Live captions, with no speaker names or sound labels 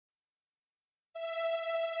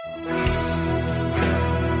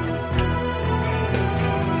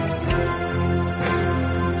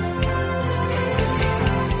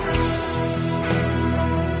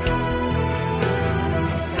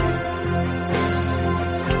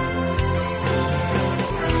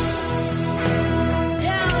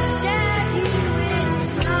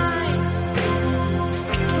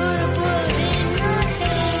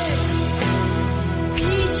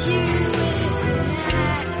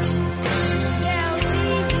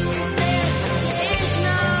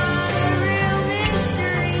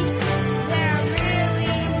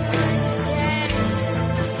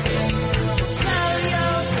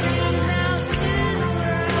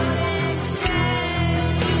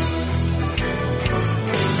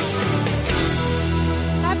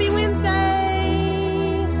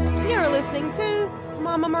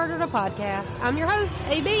Podcast. I'm your host,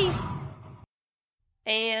 AB.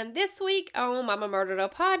 And this week on Mama Murdered a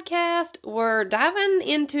Podcast, we're diving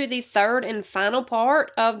into the third and final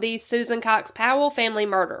part of the Susan Cox Powell family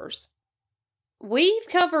murders. We've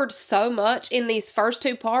covered so much in these first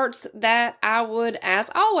two parts that I would, as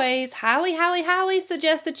always, highly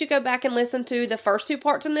suggest that you go back and listen to the first two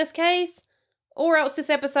parts in this case, or else this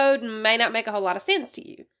episode may not make a whole lot of sense to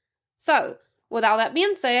you. So, with all that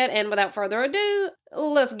being said, and without further ado,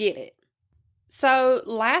 let's get it. So,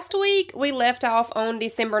 last week, we left off on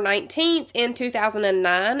December 19th in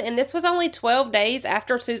 2009, and this was only 12 days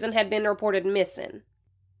after Susan had been reported missing.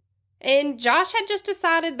 And Josh had just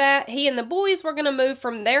decided that he and the boys were going to move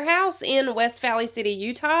from their house in West Valley City,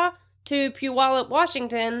 Utah, to Puyallup,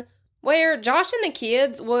 Washington, where Josh and the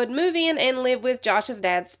kids would move in and live with Josh's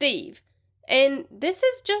dad, Steve. And this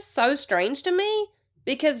is just so strange to me,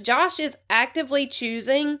 because Josh is actively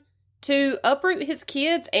choosing to uproot his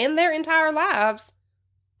kids and their entire lives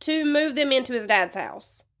to move them into his dad's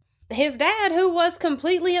house. His dad, who was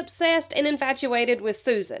completely obsessed and infatuated with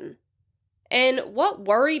Susan. And what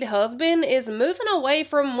worried husband is moving away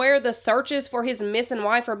from where the searches for his missing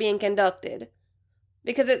wife are being conducted?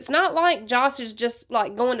 Because it's not like Josh is just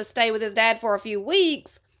like going to stay with his dad for a few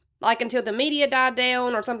weeks, like until the media died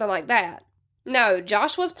down or something like that. No,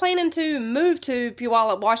 Josh was planning to move to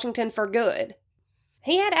Puyallup, Washington for good.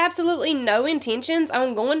 He had absolutely no intentions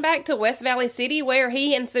on going back to West Valley City where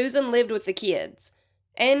he and Susan lived with the kids.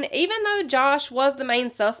 And even though Josh was the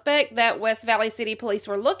main suspect that West Valley City police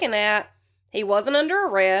were looking at, he wasn't under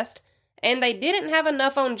arrest, and they didn't have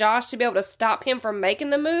enough on Josh to be able to stop him from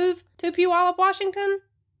making the move to Puyallup, Washington.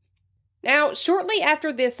 Now, shortly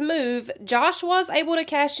after this move, Josh was able to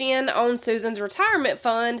cash in on Susan's retirement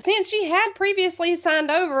fund since she had previously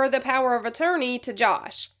signed over the power of attorney to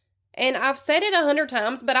Josh. And I've said it 100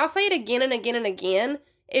 times, but I'll say it again and again and again.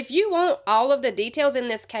 If you want all of the details in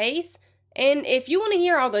this case, and if you want to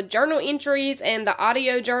hear all the journal entries and the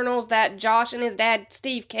audio journals that Josh and his dad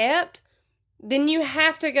Steve kept, then you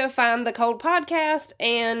have to go find the Cold Podcast,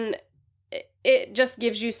 and it just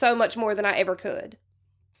gives you so much more than I ever could.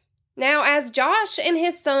 Now, as Josh and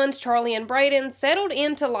his sons, Charlie and Braden, settled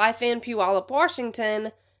into life in Puyallup,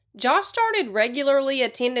 Washington, Josh started regularly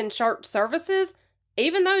attending church services,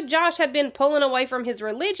 even though Josh had been pulling away from his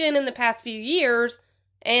religion in the past few years,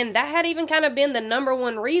 and that had even kind of been the number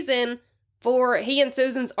one reason for he and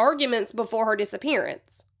Susan's arguments before her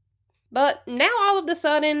disappearance. But now all of a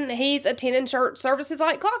sudden, he's attending church services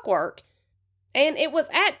like clockwork. And it was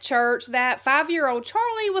at church that 5-year-old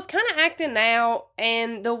Charlie was kind of acting out,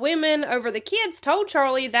 and the women over the kids told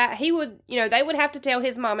Charlie that they would have to tell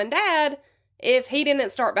his mom and dad if he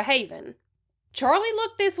didn't start behaving. Charlie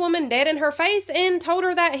looked this woman dead in her face and told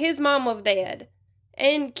her that his mom was dead.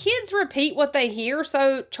 And kids repeat what they hear,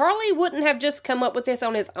 so Charlie wouldn't have just come up with this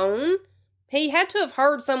on his own. He had to have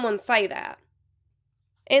heard someone say that.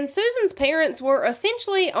 And Susan's parents were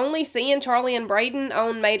essentially only seeing Charlie and Braden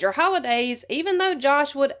on major holidays, even though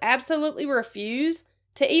Josh would absolutely refuse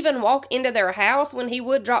to even walk into their house when he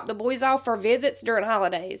would drop the boys off for visits during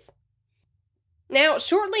holidays. Now,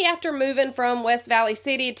 shortly after moving from West Valley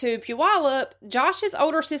City to Puyallup, Josh's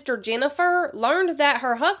older sister Jennifer learned that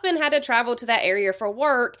her husband had to travel to that area for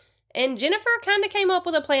work, and Jennifer kind of came up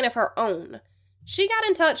with a plan of her own. She got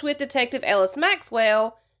in touch with Detective Ellis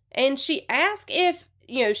Maxwell, and she asked if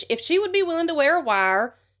she would be willing to wear a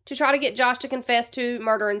wire to try to get Josh to confess to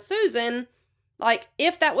murdering Susan, like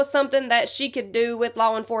if that was something that she could do with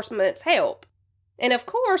law enforcement's help. And of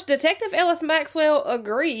course, Detective Ellis Maxwell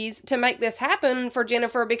agrees to make this happen for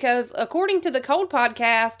Jennifer because according to the Cold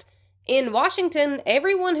Podcast, in Washington,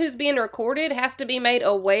 everyone who's being recorded has to be made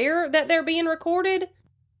aware that they're being recorded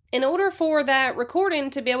in order for that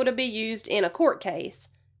recording to be able to be used in a court case.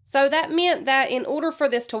 So that meant that in order for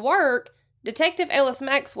this to work, Detective Ellis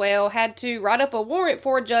Maxwell had to write up a warrant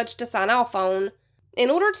for a judge to sign off on in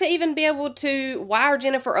order to even be able to wire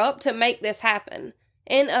Jennifer up to make this happen.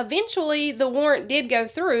 And eventually, the warrant did go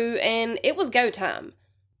through, and it was go time.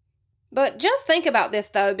 But just think about this,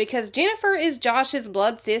 though, because Jennifer is Josh's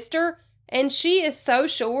blood sister, and she is so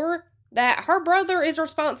sure that her brother is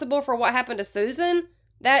responsible for what happened to Susan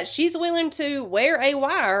that she's willing to wear a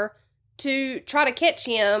wire to try to catch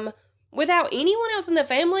him without anyone else in the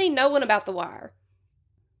family knowing about the wire.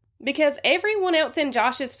 Because everyone else in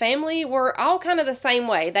Josh's family were all kind of the same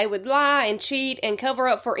way. They would lie and cheat and cover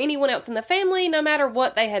up for anyone else in the family no matter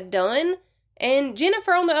what they had done. And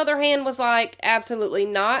Jennifer, on the other hand, was like, absolutely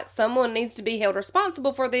not. Someone needs to be held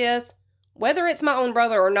responsible for this, whether it's my own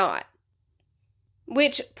brother or not.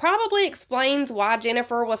 Which probably explains why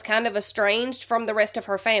Jennifer was kind of estranged from the rest of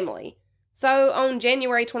her family. So on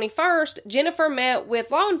January 21st, Jennifer met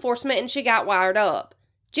with law enforcement and she got wired up.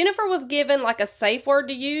 Jennifer was given like a safe word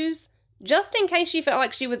to use, just in case she felt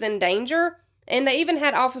like she was in danger, and they even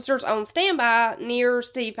had officers on standby near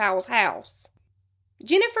Steve Powell's house.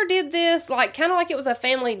 Jennifer did this kind of like it was a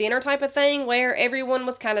family dinner type of thing, where everyone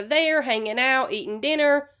was kind of there, hanging out, eating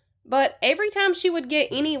dinner, but every time she would get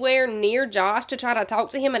anywhere near Josh to try to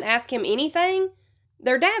talk to him and ask him anything,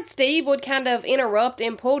 their dad Steve would kind of interrupt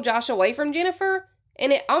and pull Josh away from Jennifer.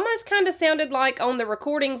 And it almost kind of sounded like on the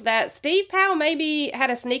recordings that Steve Powell maybe had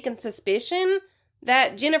a sneaking suspicion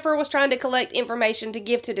that Jennifer was trying to collect information to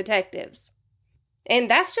give to detectives. And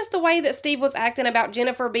that's just the way that Steve was acting about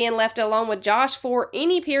Jennifer being left alone with Josh for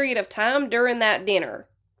any period of time during that dinner.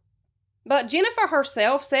 But Jennifer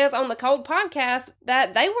herself says on the Cold podcast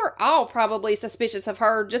that they were all probably suspicious of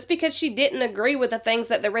her just because she didn't agree with the things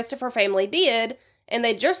that the rest of her family did, and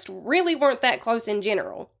they just really weren't that close in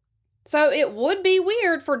general. So it would be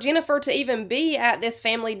weird for Jennifer to even be at this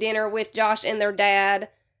family dinner with Josh and their dad,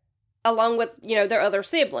 along with, their other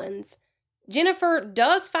siblings. Jennifer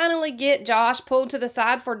does finally get Josh pulled to the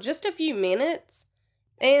side for just a few minutes.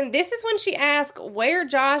 And this is when she asks where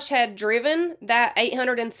Josh had driven that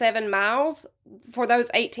 807 miles for those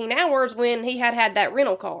 18 hours when he had that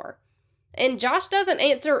rental car. And Josh doesn't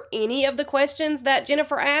answer any of the questions that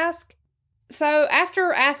Jennifer asked. So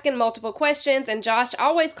after asking multiple questions and Josh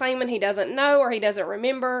always claiming he doesn't know or he doesn't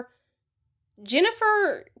remember,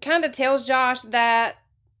 Jennifer kind of tells Josh that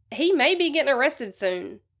he may be getting arrested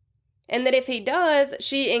soon. And that if he does,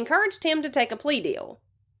 she encouraged him to take a plea deal.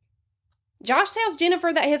 Josh tells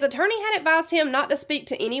Jennifer that his attorney had advised him not to speak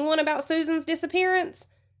to anyone about Susan's disappearance.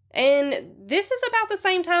 And this is about the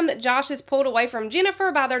same time that Josh is pulled away from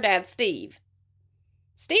Jennifer by their dad, Steve.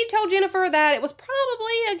 Steve told Jennifer that it was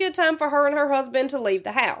probably a good time for her and her husband to leave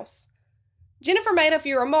the house. Jennifer made a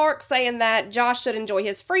few remarks saying that Josh should enjoy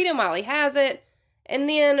his freedom while he has it. And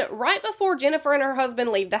then right before Jennifer and her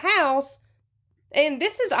husband leave the house, and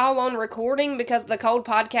this is all on recording because the Cold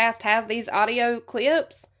podcast has these audio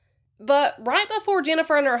clips, but right before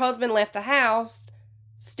Jennifer and her husband left the house,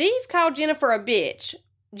 Steve called Jennifer a bitch.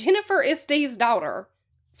 Jennifer is Steve's daughter.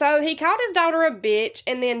 So he called his daughter a bitch,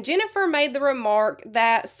 and then Jennifer made the remark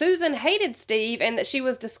that Susan hated Steve and that she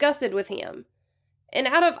was disgusted with him. And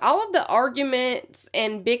out of all of the arguments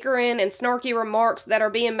and bickering and snarky remarks that are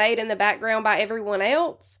being made in the background by everyone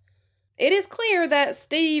else, it is clear that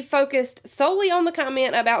Steve focused solely on the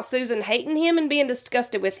comment about Susan hating him and being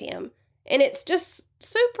disgusted with him. And it's just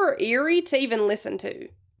super eerie to even listen to.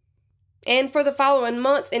 And for the following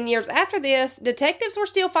months and years after this, detectives were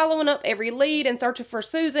still following up every lead and searching for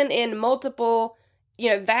Susan in multiple,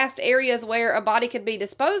 vast areas where a body could be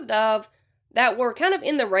disposed of that were kind of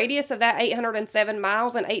in the radius of that 807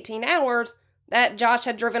 miles and 18 hours that Josh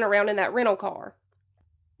had driven around in that rental car.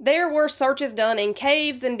 There were searches done in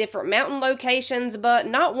caves and different mountain locations, but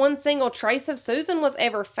not one single trace of Susan was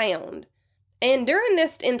ever found. And during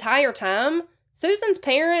this entire time, Susan's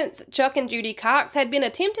parents, Chuck and Judy Cox, had been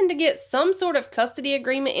attempting to get some sort of custody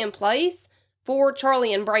agreement in place for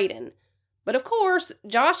Charlie and Braden. But of course,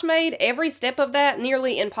 Josh made every step of that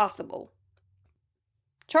nearly impossible.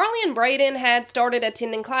 Charlie and Braden had started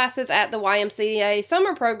attending classes at the YMCA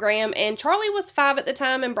summer program, and Charlie was 5 at the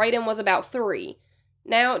time and Braden was about 3.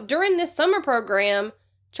 Now, during this summer program,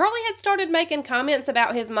 Charlie had started making comments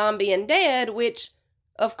about his mom being dead, which,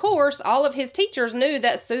 of course, all of his teachers knew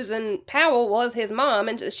that Susan Powell was his mom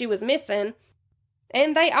and she was missing.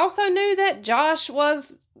 And they also knew that Josh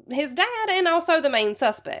was his dad and also the main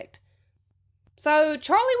suspect. So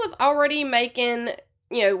Charlie was already making,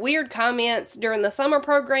 weird comments during the summer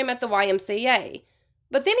program at the YMCA.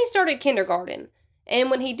 But then he started kindergarten. And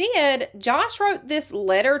when he did, Josh wrote this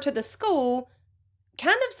letter to the school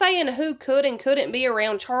kind of saying who could and couldn't be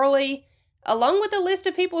around Charlie. along with a list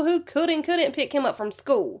of people who could and couldn't pick him up from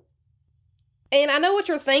school. And I know what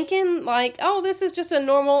you're thinking, like, oh, this is just a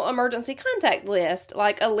normal emergency contact list,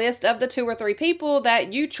 like a list of the 2 or 3 people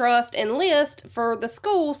that you trust and list for the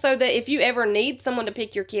school so that if you ever need someone to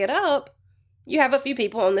pick your kid up, you have a few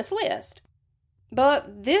people on this list.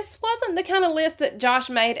 But this wasn't the kind of list that Josh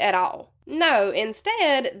made at all. No,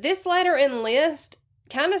 instead, this letter and list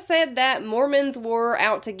kind of said that Mormons were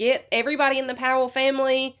out to get everybody in the Powell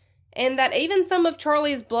family, and that even some of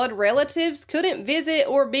Charlie's blood relatives couldn't visit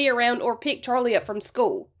or be around or pick Charlie up from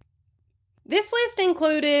school. This list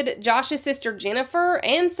included Josh's sister Jennifer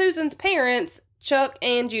and Susan's parents, Chuck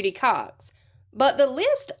and Judy Cox. But the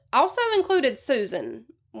list also included Susan,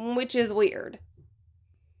 which is weird.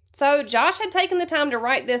 So Josh had taken the time to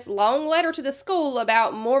write this long letter to the school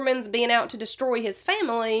about Mormons being out to destroy his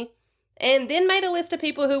family, and then made a list of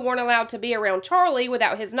people who weren't allowed to be around Charlie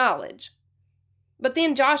without his knowledge. But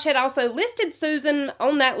then Josh had also listed Susan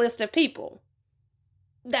on that list of people.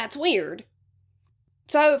 That's weird.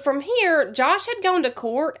 So from here, Josh had gone to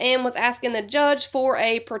court and was asking the judge for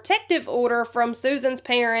a protective order from Susan's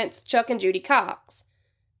parents, Chuck and Judy Cox.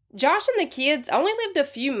 Josh and the kids only lived a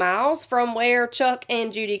few miles from where Chuck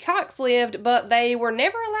and Judy Cox lived, but they were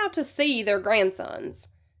never allowed to see their grandsons.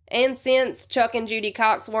 And since Chuck and Judy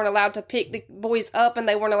Cox weren't allowed to pick the boys up and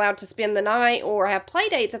they weren't allowed to spend the night or have play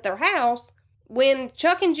dates at their house, when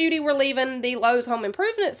Chuck and Judy were leaving the Lowe's home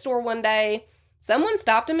improvement store one day, someone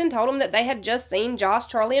stopped them and told them that they had just seen Josh,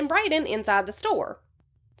 Charlie, and Braden inside the store.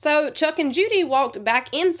 So Chuck and Judy walked back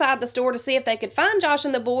inside the store to see if they could find Josh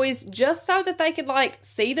and the boys just so that they could,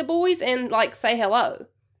 see the boys and, say hello.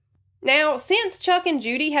 Now, since Chuck and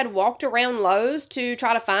Judy had walked around Lowe's to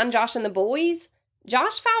try to find Josh and the boys,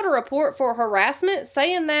 Josh filed a report for harassment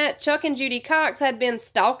saying that Chuck and Judy Cox had been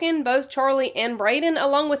stalking both Charlie and Braden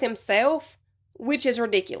along with himself, which is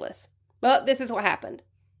ridiculous. But this is what happened.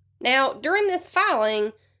 Now, during this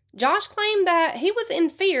filing, Josh claimed that he was in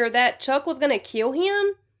fear that Chuck was going to kill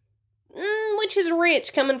him, which is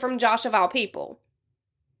rich coming from Josh of all people.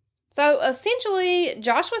 So, essentially,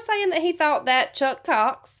 Josh was saying that he thought that Chuck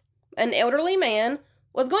Cox, an elderly man,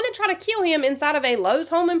 was going to try to kill him inside of a Lowe's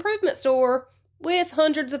home improvement store with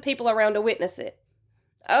hundreds of people around to witness it.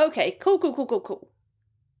 Okay, cool.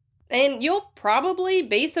 And you'll probably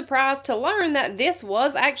be surprised to learn that this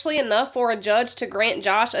was actually enough for a judge to grant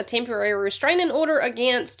Josh a temporary restraining order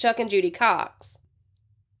against Chuck and Judy Cox.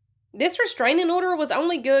 This restraining order was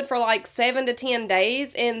only good for 7 to 10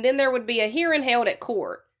 days, and then there would be a hearing held at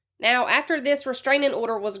court. Now, after this restraining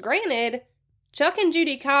order was granted, Chuck and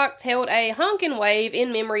Judy Cox held a honk and wave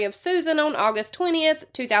in memory of Susan on August 20th,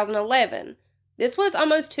 2011. This was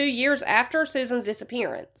almost 2 years after Susan's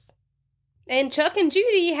disappearance. And Chuck and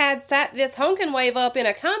Judy had sat this honk and wave up in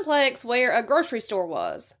a complex where a grocery store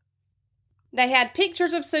was. They had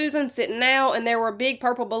pictures of Susan sitting out, and there were big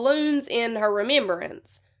purple balloons in her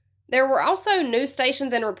remembrance. There were also news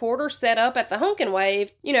stations and reporters set up at the honk and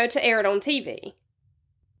wave, to air it on TV.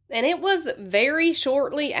 And it was very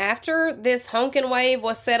shortly after this honk and wave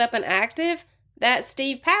was set up and active that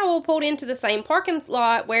Steve Powell pulled into the same parking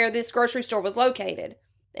lot where this grocery store was located.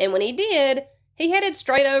 And when he did, he headed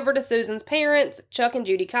straight over to Susan's parents, Chuck and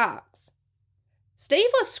Judy Cox. Steve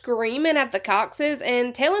was screaming at the Coxes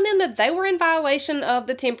and telling them that they were in violation of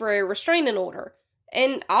the temporary restraining order.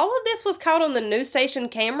 And all of this was caught on the news station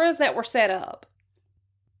cameras that were set up.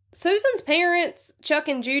 Susan's parents, Chuck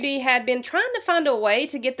and Judy, had been trying to find a way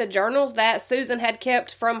to get the journals that Susan had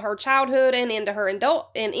kept from her childhood and into her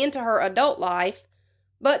adult life,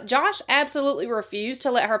 but Josh absolutely refused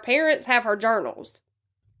to let her parents have her journals.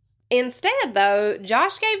 Instead, though,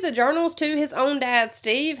 Josh gave the journals to his own dad,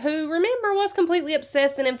 Steve, who, remember, was completely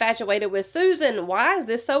obsessed and infatuated with Susan. Why is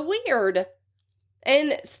this so weird?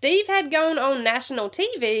 And Steve had gone on national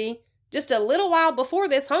TV just a little while before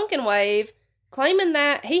this honk and wave, claiming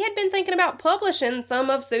that he had been thinking about publishing some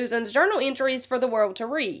of Susan's journal entries for the world to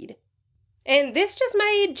read. And this just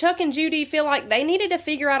made Chuck and Judy feel like they needed to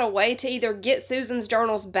figure out a way to either get Susan's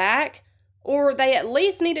journals back, or they at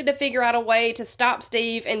least needed to figure out a way to stop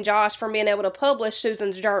Steve and Josh from being able to publish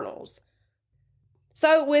Susan's journals.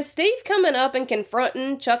 So with Steve coming up and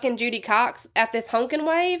confronting Chuck and Judy Cox at this honk and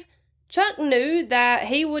wave, Chuck knew that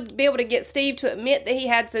he would be able to get Steve to admit that he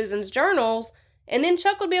had Susan's journals, and then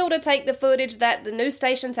Chuck would be able to take the footage that the news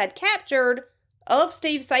stations had captured of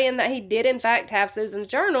Steve saying that he did in fact have Susan's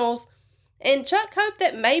journals, and Chuck hoped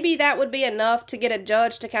that maybe that would be enough to get a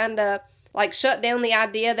judge to kind of shut down the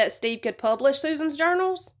idea that Steve could publish Susan's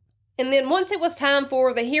journals. And then once it was time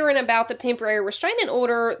for the hearing about the temporary restraining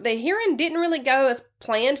order, the hearing didn't really go as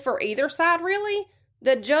planned for either side, really.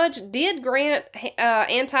 The judge did grant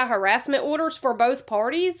anti-harassment orders for both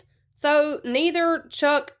parties, so neither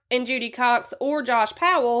Chuck and Judy Cox or Josh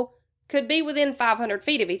Powell could be within 500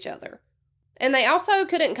 feet of each other. And they also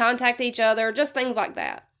couldn't contact each other, just things like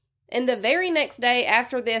that. And the very next day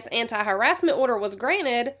after this anti-harassment order was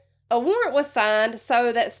granted, a warrant was signed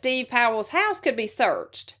so that Steve Powell's house could be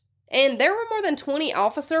searched. And there were more than 20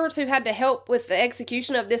 officers who had to help with the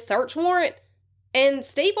execution of this search warrant, and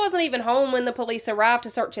Steve wasn't even home when the police arrived to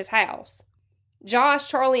search his house. Josh,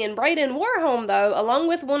 Charlie, and Braden were home, though, along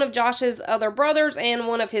with one of Josh's other brothers and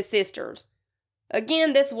one of his sisters.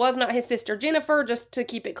 Again, this was not his sister Jennifer, just to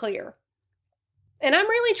keep it clear. And I'm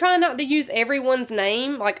really trying not to use everyone's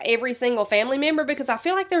name, like every single family member, because I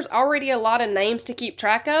feel like there's already a lot of names to keep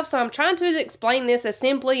track of, so I'm trying to explain this as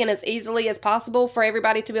simply and as easily as possible for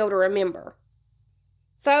everybody to be able to remember.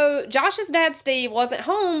 So, Josh's dad, Steve, wasn't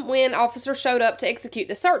home when officers showed up to execute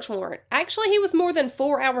the search warrant. Actually, he was more than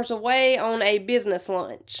 4 hours away on a business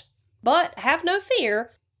lunch. But have no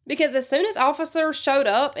fear, because as soon as officers showed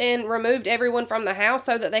up and removed everyone from the house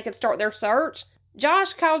so that they could start their search,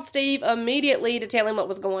 Josh called Steve immediately to tell him what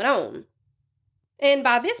was going on. And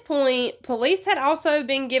by this point, police had also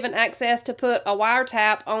been given access to put a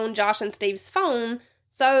wiretap on Josh and Steve's phone,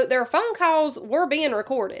 so their phone calls were being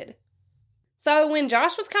recorded. So when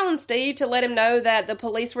Josh was calling Steve to let him know that the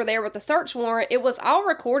police were there with the search warrant, it was all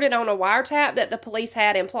recorded on a wiretap that the police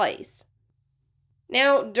had in place.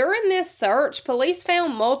 Now, during this search, police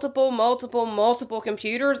found multiple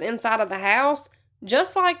computers inside of the house,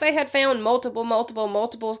 just like they had found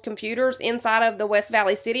multiple computers inside of the West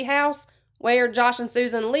Valley City house where Josh and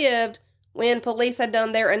Susan lived when police had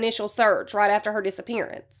done their initial search right after her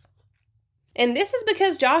disappearance. And this is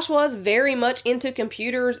because Josh was very much into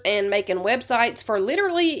computers and making websites for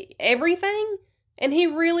literally everything, and he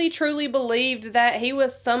really truly believed that he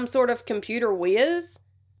was some sort of computer whiz,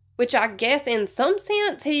 which I guess in some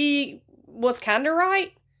sense he was kind of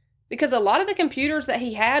right, because a lot of the computers that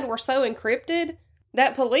he had were so encrypted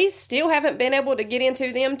that police still haven't been able to get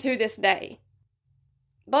into them to this day.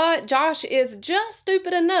 But Josh is just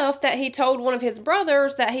stupid enough that he told one of his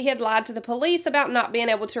brothers that he had lied to the police about not being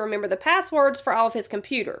able to remember the passwords for all of his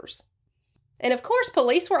computers. And of course,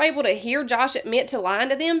 police were able to hear Josh admit to lying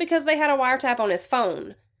to them because they had a wiretap on his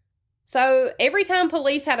phone. So every time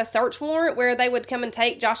police had a search warrant where they would come and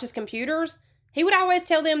take Josh's computers, he would always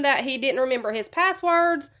tell them that he didn't remember his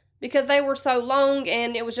passwords because they were so long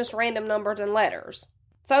and it was just random numbers and letters.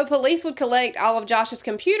 So police would collect all of Josh's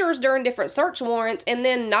computers during different search warrants and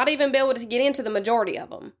then not even be able to get into the majority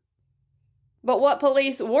of them. But what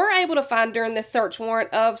police were able to find during this search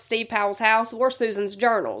warrant of Steve Powell's house were Susan's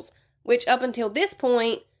journals, which up until this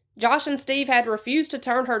point, Josh and Steve had refused to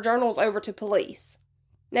turn her journals over to police.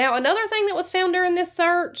 Now, another thing that was found during this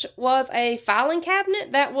search was a filing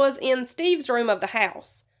cabinet that was in Steve's room of the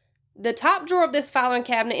house. The top drawer of this filing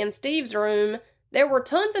cabinet in Steve's room, there were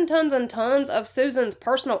tons and tons of Susan's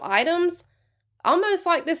personal items, almost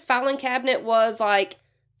like this filing cabinet was like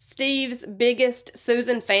Steve's biggest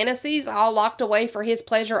Susan fantasies all locked away for his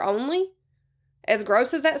pleasure only. As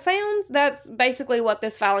gross as that sounds, that's basically what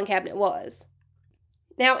this filing cabinet was.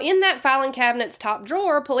 Now, in that filing cabinet's top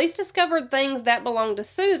drawer, police discovered things that belonged to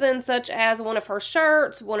Susan, such as one of her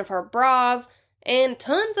shirts, one of her bras, and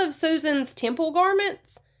tons of Susan's temple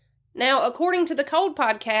garments. Now, according to the Cold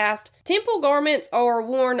podcast, temple garments are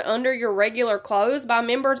worn under your regular clothes by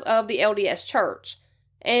members of the LDS Church.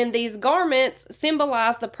 And these garments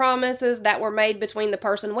symbolize the promises that were made between the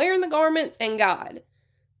person wearing the garments and God.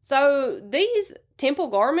 So, these temple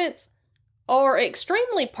garments are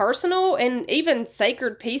extremely personal and even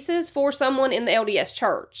sacred pieces for someone in the LDS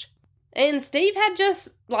Church. And Steve had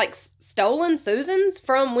just, stolen Susan's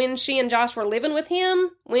from when she and Josh were living with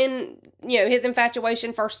him when, his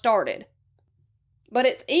infatuation first started. But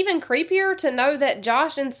it's even creepier to know that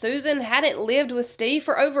Josh and Susan hadn't lived with Steve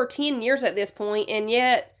for over 10 years at this point, and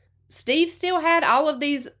yet Steve still had all of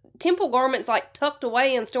these temple garments, tucked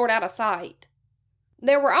away and stored out of sight.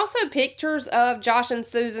 There were also pictures of Josh and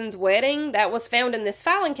Susan's wedding that was found in this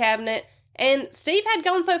filing cabinet, and Steve had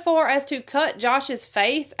gone so far as to cut Josh's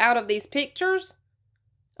face out of these pictures,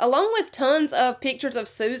 along with tons of pictures of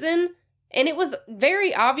Susan, and it was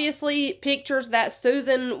very obviously pictures that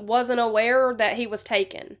Susan wasn't aware that he was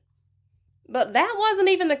taking. But that wasn't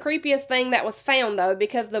even the creepiest thing that was found, though,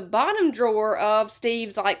 because the bottom drawer of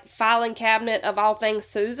Steve's, filing cabinet of all things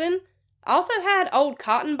Susan also had old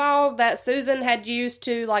cotton balls that Susan had used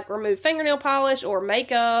to, remove fingernail polish or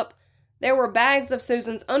makeup. There were bags of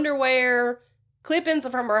Susan's underwear, clip-ins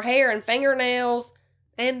from her hair and fingernails,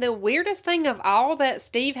 and the weirdest thing of all that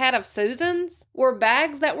Steve had of Susan's were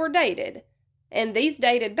bags that were dated. and these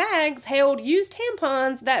dated bags held used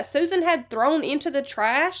tampons that Susan had thrown into the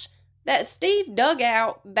trash that Steve dug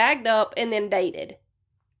out, bagged up, and then dated.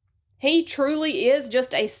 He truly is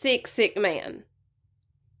just a sick, sick man.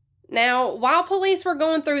 Now, while police were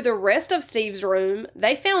going through the rest of Steve's room,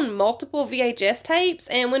 they found multiple VHS tapes,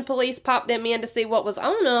 and when police popped them in to see what was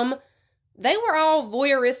on them, they were all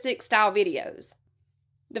voyeuristic-style videos.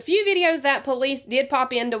 The few videos that police did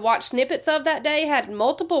pop in to watch snippets of that day had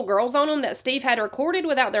multiple girls on them that Steve had recorded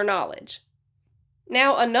without their knowledge.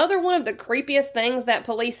 Now, another one of the creepiest things that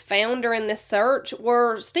police found during this search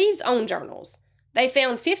were Steve's own journals. They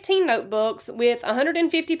found 15 notebooks with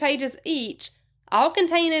 150 pages each, all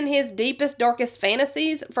containing his deepest, darkest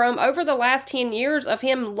fantasies from over the last 10 years of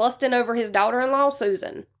him lusting over his daughter-in-law,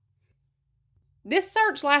 Susan. This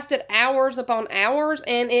search lasted hours upon hours,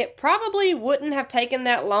 and it probably wouldn't have taken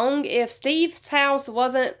that long if Steve's house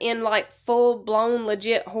wasn't in, full-blown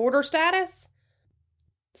legit hoarder status.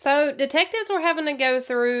 So, detectives were having to go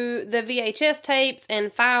through the VHS tapes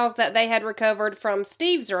and files that they had recovered from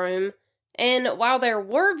Steve's room, and while there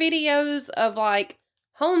were videos of,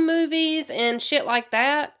 home movies and shit like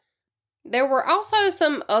that, there were also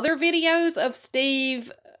some other videos of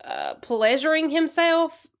Steve pleasuring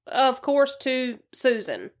himself, of course, to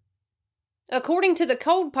Susan. According to the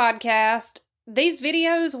Cold podcast, these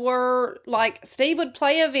videos were Steve would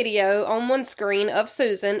play a video on one screen of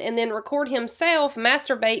Susan and then record himself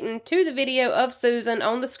masturbating to the video of Susan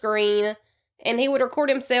on the screen, and he would record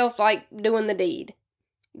himself doing the deed.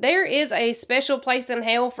 There is a special place in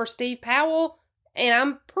hell for Steve Powell, and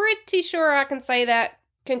I'm pretty sure I can say that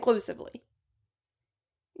conclusively.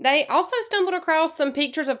 They also stumbled across some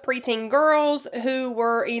pictures of preteen girls who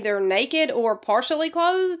were either naked or partially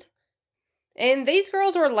clothed, and these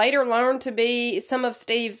girls were later learned to be some of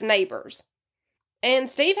Steve's neighbors. And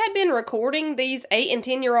Steve had been recording these 8 and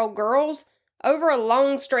 10-year-old girls over a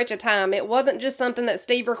long stretch of time. It wasn't just something that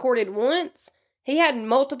Steve recorded once. He had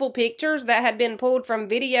multiple pictures that had been pulled from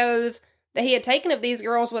videos that he had taken of these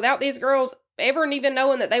girls without these girls ever even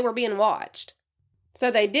knowing that they were being watched.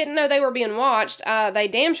 So they didn't know they were being watched. They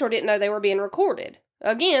damn sure didn't know they were being recorded.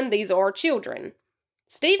 Again, these are children.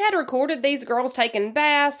 Steve had recorded these girls taking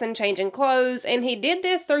baths and changing clothes, and he did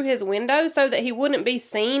this through his window so that he wouldn't be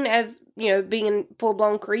seen as, being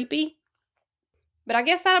full-blown creepy. But I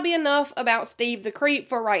guess that'll be enough about Steve the creep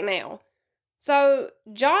for right now. So,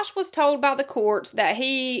 Josh was told by the courts that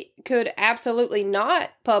he could absolutely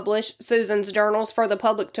not publish Susan's journals for the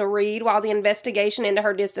public to read while the investigation into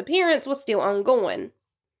her disappearance was still ongoing.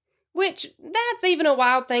 Which, that's even a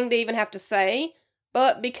wild thing to even have to say.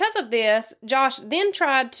 But because of this, Josh then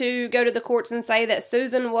tried to go to the courts and say that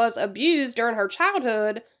Susan was abused during her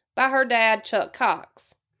childhood by her dad, Chuck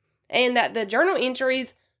Cox. And that the journal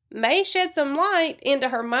entries may shed some light into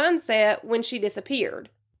her mindset when she disappeared.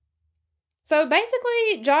 So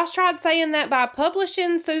basically, Josh tried saying that by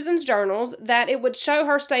publishing Susan's journals, that it would show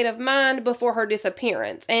her state of mind before her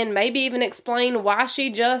disappearance, and maybe even explain why she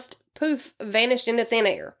just, poof, vanished into thin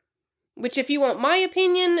air. Which, if you want my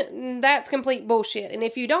opinion, that's complete bullshit. And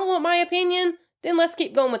if you don't want my opinion, then let's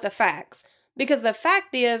keep going with the facts. Because the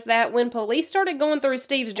fact is that when police started going through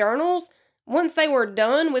Steve's journals, once they were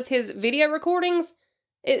done with his video recordings,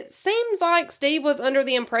 it seems like Steve was under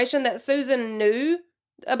the impression that Susan knew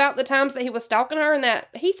about the times that he was stalking her and that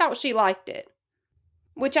he thought she liked it.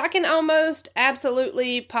 Which I can almost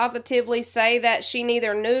absolutely positively say that she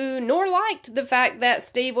neither knew nor liked the fact that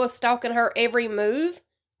Steve was stalking her every move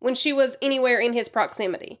when she was anywhere in his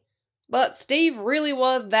proximity. But Steve really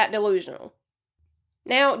was that delusional.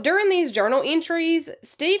 Now, during these journal entries,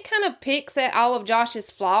 Steve kind of picks at all of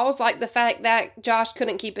Josh's flaws, like the fact that Josh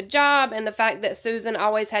couldn't keep a job and the fact that Susan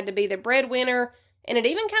always had to be the breadwinner, and it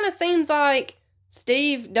even kind of seems like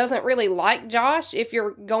Steve doesn't really like Josh if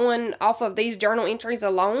you're going off of these journal entries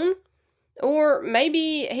alone. Or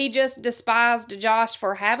maybe he just despised Josh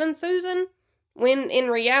for having Susan, when in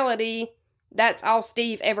reality, that's all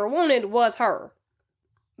Steve ever wanted was her.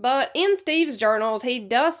 But in Steve's journals, he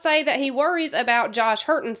does say that he worries about Josh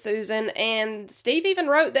hurting Susan, and Steve even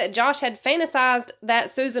wrote that Josh had fantasized that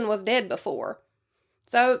Susan was dead before.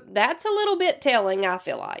 So that's a little bit telling, I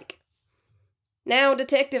feel like. Now,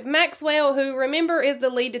 Detective Maxwell, who, remember, is the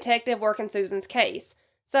lead detective working Susan's case.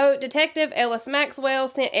 So, Detective Ellis Maxwell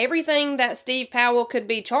sent everything that Steve Powell could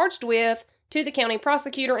be charged with to the county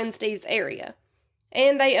prosecutor in Steve's area.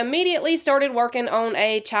 And they immediately started working on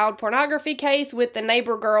a child pornography case with the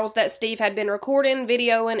neighbor girls that Steve had been recording,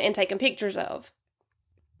 videoing, and taking pictures of.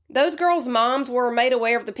 Those girls' moms were made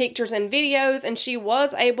aware of the pictures and videos, and she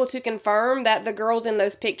was able to confirm that the girls in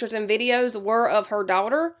those pictures and videos were of her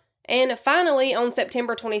daughter, And finally, on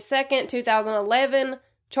September 22nd, 2011,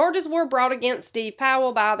 charges were brought against Steve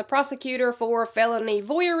Powell by the prosecutor for felony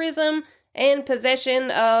voyeurism and possession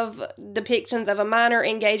of depictions of a minor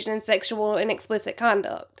engaged in sexual and explicit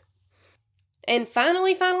conduct. And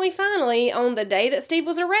finally, on the day that Steve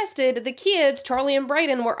was arrested, the kids, Charlie and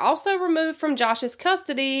Brayden, were also removed from Josh's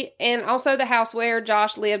custody and also the house where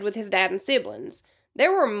Josh lived with his dad and siblings.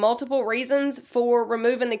 There were multiple reasons for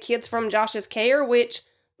removing the kids from Josh's care, which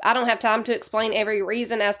I don't have time to explain every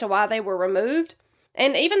reason as to why they were removed.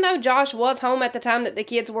 And even though Josh was home at the time that the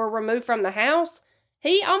kids were removed from the house,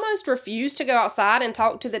 he almost refused to go outside and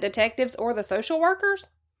talk to the detectives or the social workers.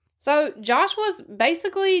 So Josh was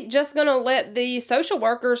basically just going to let the social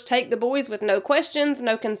workers take the boys with no questions,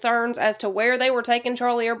 no concerns as to where they were taking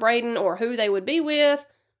Charlie or Brayden or who they would be with.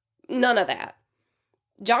 None of that.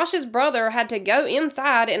 Josh's brother had to go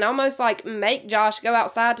inside and almost make Josh go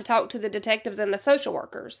outside to talk to the detectives and the social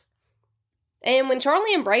workers. And when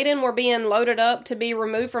Charlie and Brayden were being loaded up to be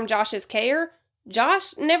removed from Josh's care,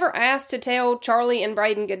 Josh never asked to tell Charlie and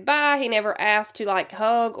Brayden goodbye. He never asked to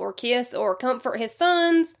hug or kiss or comfort his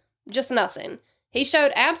sons. Just nothing. He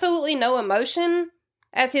showed absolutely no emotion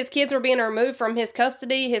as his kids were being removed from his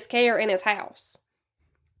custody, his care, and his house.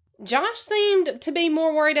 Josh seemed to be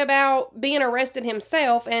more worried about being arrested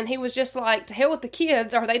himself, and he was just like, to hell with the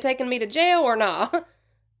kids, are they taking me to jail or not?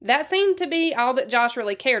 That seemed to be all that Josh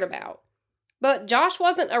really cared about. But Josh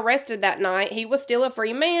wasn't arrested that night. He was still a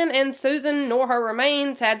free man, and Susan nor her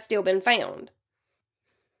remains had still been found.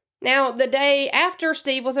 Now, the day after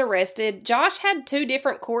Steve was arrested, Josh had 2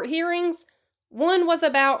 different court hearings. One was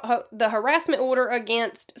about the harassment order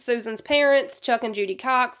against Susan's parents, Chuck and Judy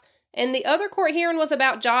Cox, and the other court hearing was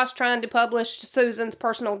about Josh trying to publish Susan's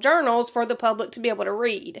personal journals for the public to be able to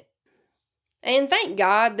read. And thank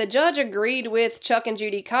God, the judge agreed with Chuck and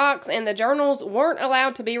Judy Cox, and the journals weren't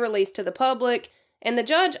allowed to be released to the public, and the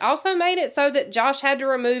judge also made it so that Josh had to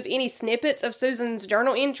remove any snippets of Susan's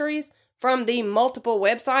journal entries from the multiple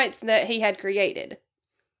websites that he had created.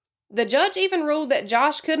 The judge even ruled that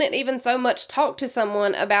Josh couldn't even so much talk to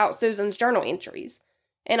someone about Susan's journal entries.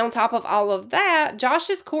 And on top of all of that,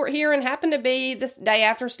 Josh's court hearing happened to be this day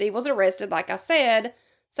after Steve was arrested, like I said.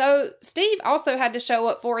 So Steve also had to show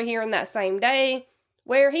up for a hearing that same day,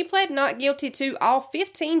 where he pled not guilty to all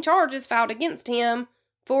 15 charges filed against him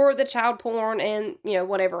for the child porn and,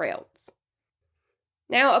 whatever else.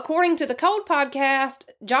 Now, according to the Cold podcast,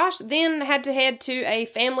 Josh then had to head to a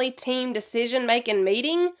family team decision-making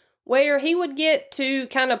meeting where he would get to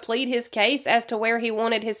kind of plead his case as to where he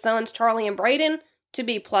wanted his sons Charlie and Brayden to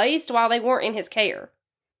be placed while they weren't in his care.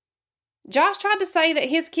 Josh tried to say that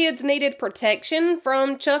his kids needed protection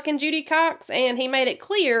from Chuck and Judy Cox, and he made it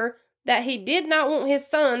clear that he did not want his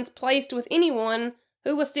sons placed with anyone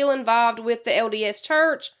who was still involved with the LDS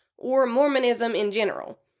Church or Mormonism in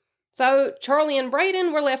general. So Charlie and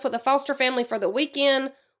Brayden were left with a foster family for the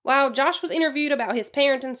weekend, while Josh was interviewed about his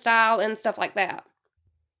parenting style and stuff like that.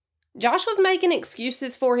 Josh was making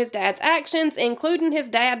excuses for his dad's actions, including his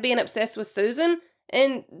dad being obsessed with Susan,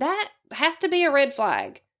 and that has to be a red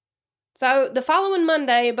flag. So the following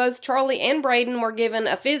Monday, both Charlie and Brayden were given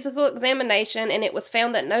a physical examination, and it was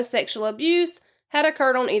found that no sexual abuse had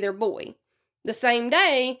occurred on either boy. The same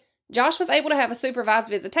day, Josh was able to have a supervised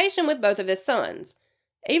visitation with both of his sons.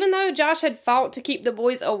 Even though Josh had fought to keep the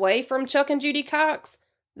boys away from Chuck and Judy Cox,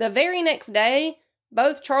 the very next day,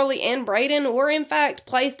 both Charlie and Brayden were in fact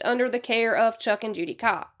placed under the care of Chuck and Judy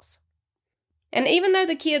Cox. And even though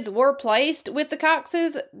the kids were placed with the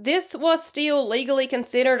Coxes, this was still legally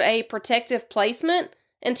considered a protective placement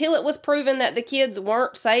until it was proven that the kids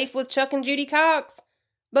weren't safe with Chuck and Judy Cox.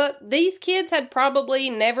 But these kids had probably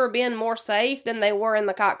never been more safe than they were in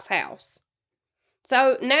the Cox house.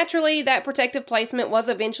 So naturally, that protective placement was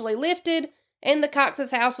eventually lifted, and the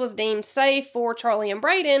Cox's house was deemed safe for Charlie and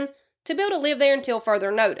Brayden to be able to live there until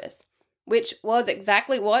further notice, which was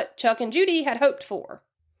exactly what Chuck and Judy had hoped for.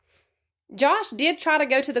 Josh did try to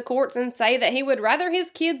go to the courts and say that he would rather his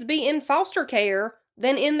kids be in foster care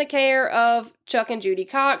than in the care of Chuck and Judy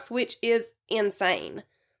Cox, which is insane.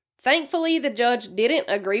 Thankfully, the judge didn't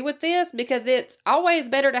agree with this because it's always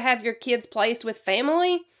better to have your kids placed with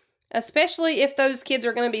family, especially if those kids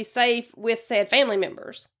are going to be safe with said family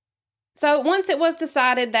members. So once it was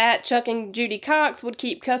decided that Chuck and Judy Cox would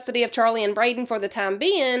keep custody of Charlie and Brayden for the time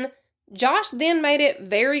being, Josh then made it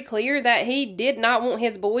very clear that he did not want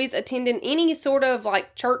his boys attending any sort of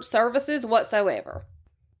church services whatsoever.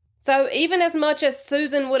 So even as much as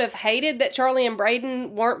Susan would have hated that Charlie and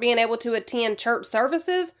Brayden weren't being able to attend church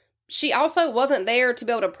services, she also wasn't there to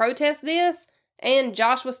be able to protest this, and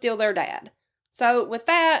Josh was still their dad. So with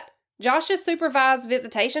that, Josh's supervised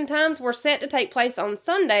visitation times were set to take place on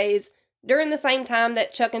Sundays during the same time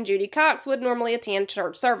that Chuck and Judy Cox would normally attend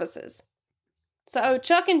church services. So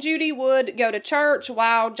Chuck and Judy would go to church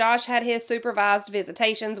while Josh had his supervised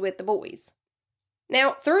visitations with the boys.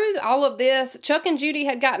 Now, through all of this, Chuck and Judy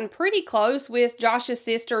had gotten pretty close with Josh's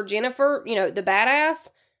sister Jennifer, the badass,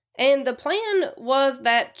 and the plan was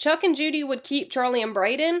that Chuck and Judy would keep Charlie and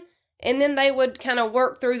Braden, and then they would kind of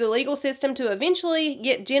work through the legal system to eventually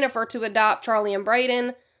get Jennifer to adopt Charlie and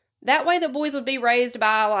Braden. That way the boys would be raised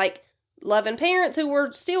by, loving parents who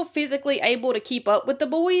were still physically able to keep up with the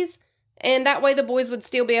boys, and that way the boys would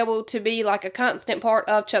still be able to be a constant part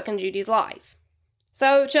of Chuck and Judy's life.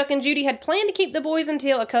 So Chuck and Judy had planned to keep the boys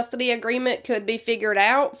until a custody agreement could be figured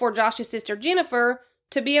out for Josh's sister Jennifer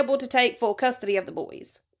to be able to take full custody of the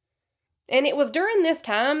boys. And it was during this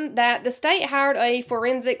time that the state hired a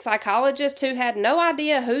forensic psychologist who had no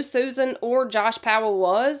idea who Susan or Josh Powell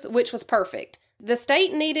was, which was perfect. The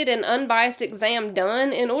state needed an unbiased exam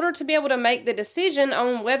done in order to be able to make the decision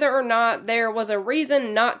on whether or not there was a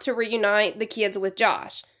reason not to reunite the kids with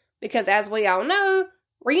Josh. Because as we all know,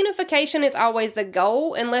 reunification is always the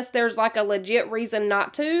goal unless there's a legit reason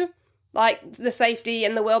not to, like the safety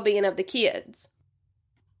and the well-being of the kids.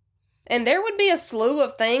 And there would be a slew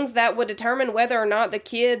of things that would determine whether or not the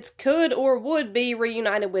kids could or would be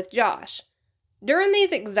reunited with Josh. During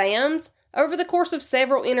these exams, over the course of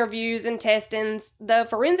several interviews and testings, the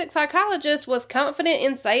forensic psychologist was confident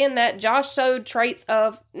in saying that Josh showed traits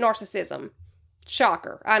of narcissism.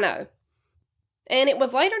 Shocker, I know. And it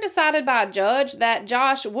was later decided by a judge that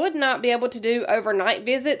Josh would not be able to do overnight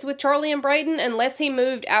visits with Charlie and Braden unless he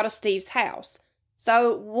moved out of Steve's house.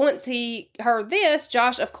 So once he heard this,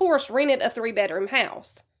 Josh, of course, rented a 3-bedroom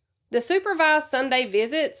house. The supervised Sunday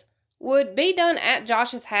visits would be done at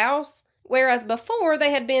Josh's house, whereas before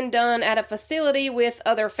they had been done at a facility with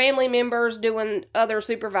other family members doing other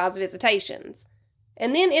supervised visitations.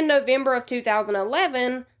 And then in November of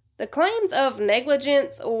 2011, the claims of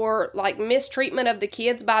negligence or mistreatment of the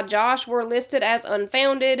kids by Josh were listed as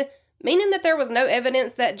unfounded, meaning that there was no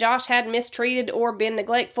evidence that Josh had mistreated or been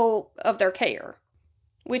neglectful of their care.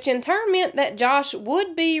 Which in turn meant that Josh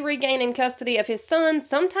would be regaining custody of his son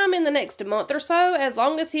sometime in the next month or so, as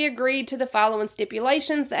long as he agreed to the following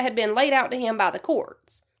stipulations that had been laid out to him by the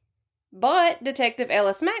courts. But Detective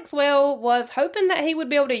Ellis Maxwell was hoping that he would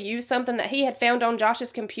be able to use something that he had found on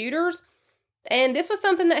Josh's computers, and this was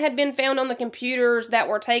something that had been found on the computers that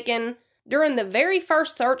were taken during the very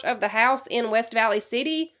first search of the house in West Valley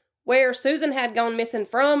City, where Susan had gone missing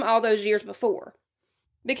from all those years before.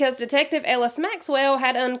 Because Detective Ellis Maxwell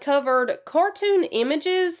had uncovered cartoon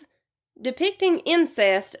images depicting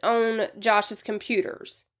incest on Josh's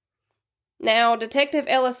computers. Now, Detective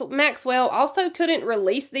Ellis Maxwell also couldn't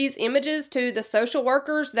release these images to the social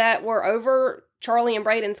workers that were over Charlie and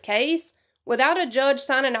Braden's case without a judge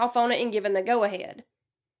signing off on it and giving the go-ahead.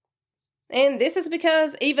 And this is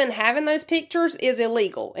because even having those pictures is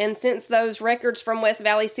illegal, and since those records from West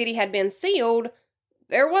Valley City had been sealed,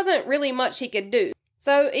 there wasn't really much he could do.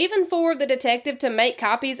 So even for the detective to make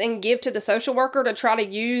copies and give to the social worker to try to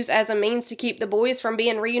use as a means to keep the boys from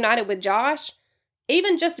being reunited with Josh,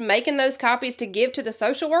 even just making those copies to give to the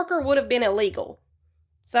social worker would have been illegal.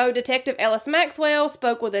 So Detective Ellis Maxwell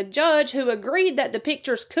spoke with a judge who agreed that the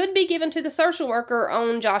pictures could be given to the social worker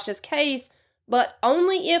on Josh's case, but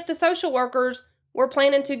only if the social workers were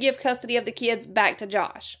planning to give custody of the kids back to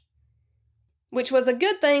Josh. Which was a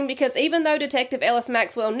good thing because even though Detective Ellis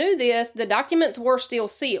Maxwell knew this, the documents were still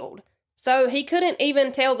sealed. So he couldn't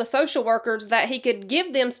even tell the social workers that he could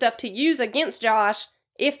give them stuff to use against Josh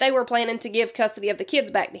if they were planning to give custody of the kids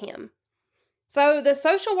back to him. So the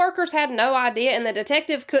social workers had no idea and the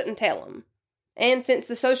detective couldn't tell them. And since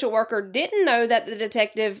the social worker didn't know that the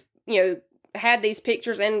detective, had these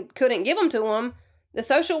pictures and couldn't give them to him, the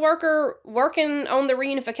social worker working on the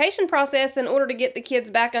reunification process in order to get the kids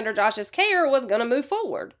back under Josh's care was going to move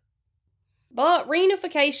forward. But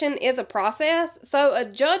reunification is a process, so a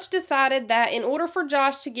judge decided that in order for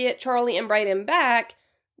Josh to get Charlie and Braden back,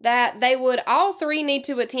 that they would all three need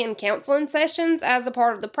to attend counseling sessions as a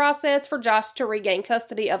part of the process for Josh to regain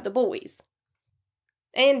custody of the boys.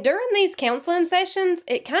 And during these counseling sessions,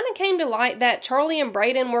 it kind of came to light that Charlie and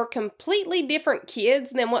Braden were completely different kids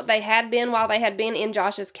than what they had been while they had been in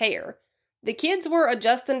Josh's care. The kids were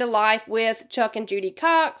adjusting to life with Chuck and Judy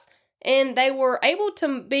Cox, and they were able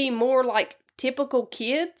to be more like typical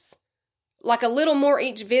kids. Like a little more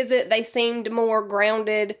each visit, they seemed more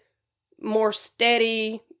grounded, more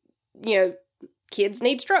steady. Kids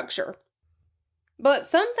need structure. But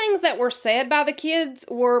some things that were said by the kids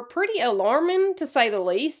were pretty alarming, to say the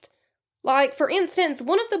least. Like, for instance,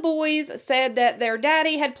 one of the boys said that their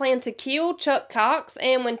daddy had planned to kill Chuck Cox,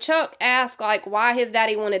 and when Chuck asked, like, why his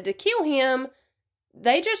daddy wanted to kill him,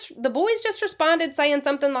 the boys just responded saying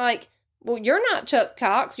something like, well, you're not Chuck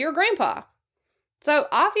Cox, you're Grandpa. So,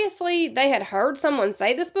 obviously, they had heard someone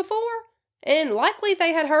say this before, and likely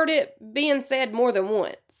they had heard it being said more than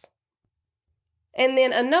once. And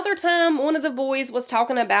then another time, one of the boys was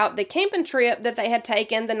talking about the camping trip that they had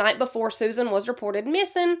taken the night before Susan was reported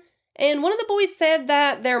missing, and one of the boys said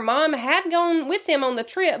that their mom had gone with them on the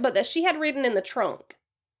trip, but that she had ridden in the trunk.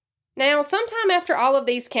 Now, sometime after all of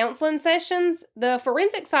these counseling sessions, the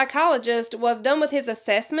forensic psychologist was done with his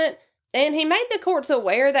assessment, and he made the courts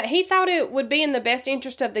aware that he thought it would be in the best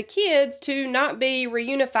interest of the kids to not be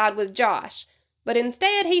reunified with Josh, but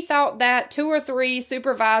instead he thought that 2 or 3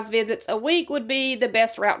 supervised visits a week would be the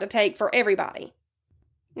best route to take for everybody.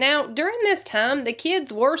 Now, during this time, the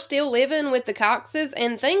kids were still living with the Coxes,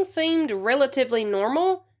 and things seemed relatively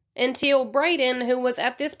normal until Braden, who was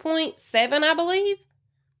at this point 7, I believe.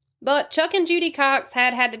 But Chuck and Judy Cox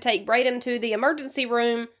had to take Braden to the emergency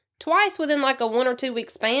room twice within like a 1 or 2 week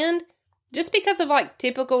span, just because of like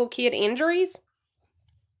typical kid injuries.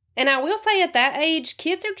 And I will say at that age,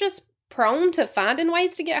 kids are just prone to finding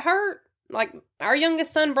ways to get hurt. Like, our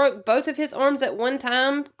youngest son broke both of his arms at one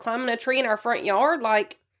time climbing a tree in our front yard.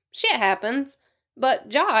 Like, shit happens. But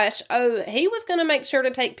Josh, he was going to make sure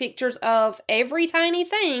to take pictures of every tiny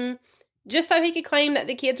thing just so he could claim that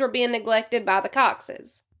the kids were being neglected by the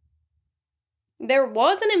Coxes. There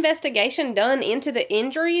was an investigation done into the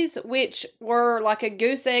injuries, which were like a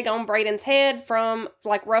goose egg on Braden's head from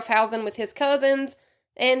like roughhousing with his cousins,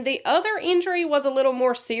 and the other injury was a little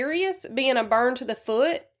more serious, being a burn to the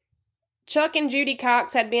foot. Chuck and Judy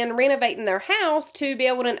Cox had been renovating their house to be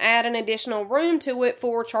able to add an additional room to it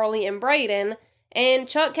for Charlie and Braden, and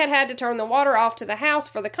Chuck had to turn the water off to the house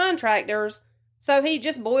for the contractors, so he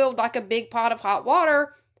just boiled like a big pot of hot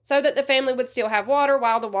water so that the family would still have water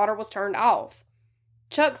while the water was turned off.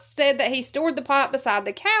 Chuck said that he stored the pot beside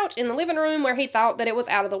the couch in the living room where he thought that it was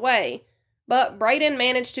out of the way, but Braden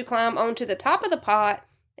managed to climb onto the top of the pot,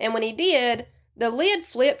 and when he did, the lid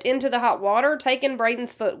flipped into the hot water, taking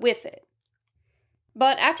Braden's foot with it.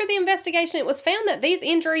 But after the investigation, it was found that these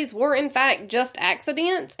injuries were in fact just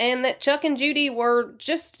accidents, and that Chuck and Judy were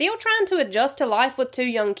just still trying to adjust to life with 2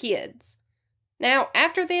 young kids. Now,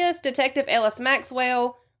 after this, Detective Ellis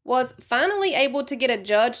Maxwell was finally able to get a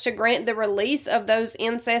judge to grant the release of those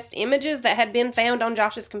incest images that had been found on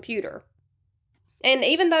Josh's computer. And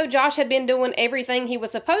even though Josh had been doing everything he was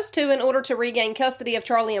supposed to in order to regain custody of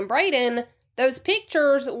Charlie and Braden, those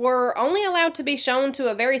pictures were only allowed to be shown to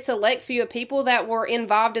a very select few of people that were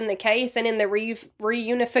involved in the case and in the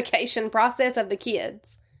reunification process of the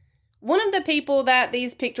kids. One of the people that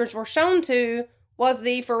these pictures were shown to was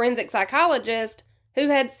the forensic psychologist, who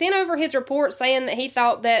had sent over his report saying that he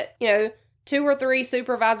thought that, 2 or 3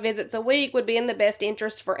 supervised visits a week would be in the best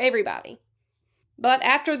interest for everybody. But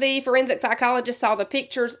after the forensic psychologist saw the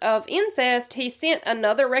pictures of incest, he sent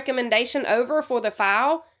another recommendation over for the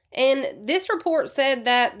file, and this report said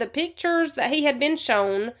that the pictures that he had been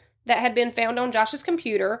shown that had been found on Josh's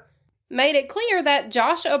computer made it clear that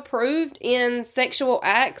Josh approved in sexual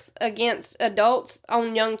acts against adults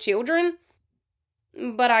on young children.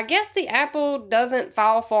 But I guess the apple doesn't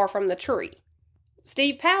fall far from the tree.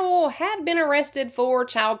 Steve Powell had been arrested for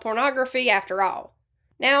child pornography after all.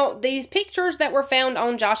 Now, these pictures that were found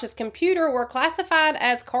on Josh's computer were classified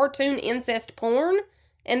as cartoon incest porn,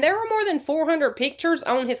 and there were more than 400 pictures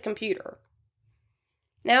on his computer.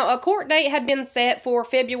 Now, a court date had been set for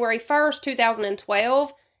February 1st,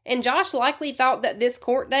 2012, and Josh likely thought that this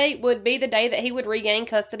court date would be the day that he would regain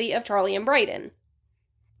custody of Charlie and Braden.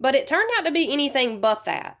 But it turned out to be anything but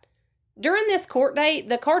that. During this court date,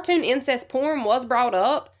 the cartoon incest porn was brought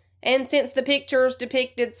up, and since the pictures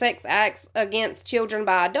depicted sex acts against children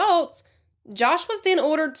by adults, Josh was then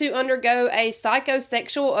ordered to undergo a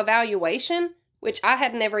psychosexual evaluation, which I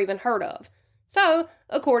had never even heard of. So,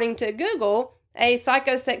 according to Google, a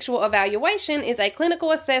psychosexual evaluation is a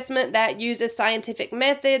clinical assessment that uses scientific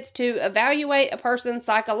methods to evaluate a person's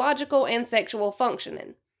psychological and sexual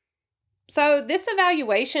functioning. So, this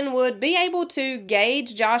evaluation would be able to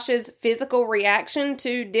gauge Josh's physical reaction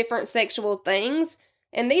to different sexual things,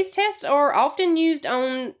 and these tests are often used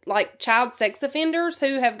on, child sex offenders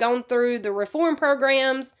who have gone through the reform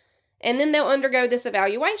programs, and then they'll undergo this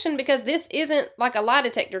evaluation because this isn't like a lie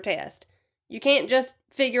detector test. You can't just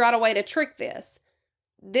figure out a way to trick this.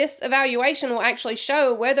 This evaluation will actually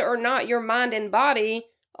show whether or not your mind and body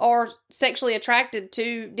are sexually attracted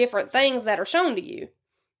to different things that are shown to you.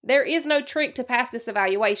 There is no trick to pass this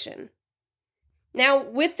evaluation. Now,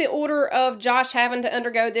 with the order of Josh having to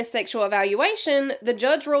undergo this sexual evaluation, the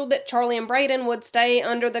judge ruled that Charlie and Braden would stay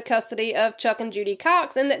under the custody of Chuck and Judy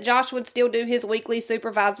Cox and that Josh would still do his weekly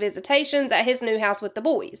supervised visitations at his new house with the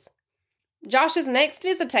boys. Josh's next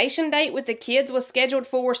visitation date with the kids was scheduled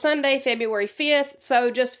for Sunday, February 5th,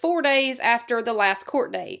 so just 4 days after the last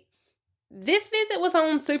court date. This visit was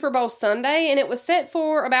on Super Bowl Sunday, and it was set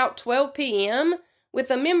for about 12 p.m., with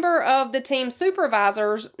a member of the team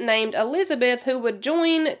supervisors named Elizabeth who would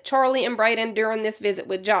join Charlie and Braden during this visit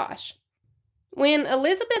with Josh. When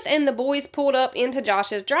Elizabeth and the boys pulled up into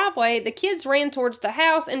Josh's driveway, the kids ran towards the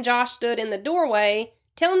house and Josh stood in the doorway,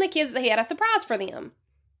 telling the kids that he had a surprise for them.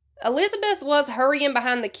 Elizabeth was hurrying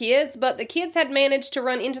behind the kids, but the kids had managed to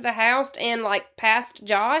run into the house and, past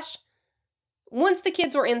Josh. Once the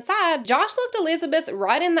kids were inside, Josh looked Elizabeth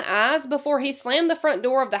right in the eyes before he slammed the front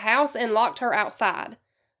door of the house and locked her outside.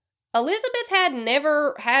 Elizabeth had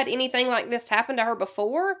never had anything like this happen to her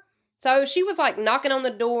before, so she was knocking on the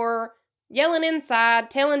door, yelling inside,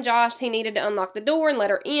 telling Josh he needed to unlock the door and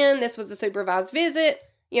let her in. This was a supervised visit,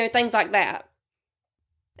 things like that.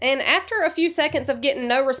 And after a few seconds of getting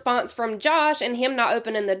no response from Josh and him not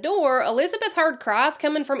opening the door, Elizabeth heard cries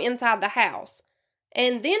coming from inside the house.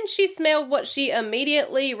 And then she smelled what she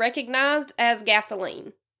immediately recognized as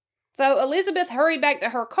gasoline. So Elizabeth hurried back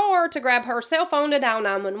to her car to grab her cell phone to dial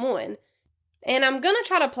 911. And I'm going to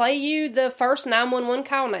try to play you the first 911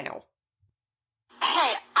 call now.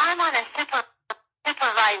 Hey, I'm on a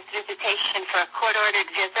supervised visitation for a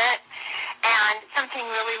court-ordered visit, and something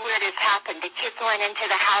really weird has happened. The kids went into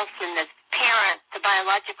the house, and the parent, the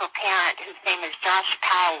biological parent, whose name is Josh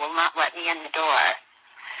Powell, will not let me in the door.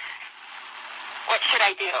 What should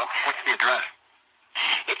I do? What's the address?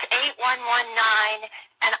 It's 8119,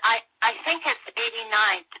 and I think it's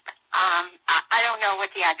 89th. I don't know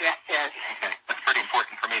what the address is. Okay, that's pretty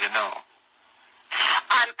important for me to know.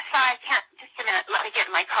 Sorry, I can't. Just a minute. Let me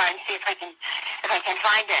get in my car and see if I can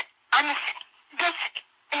find it.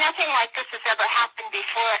 Nothing like this has ever happened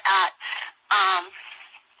before at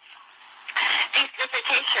these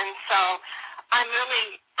visitations, so I'm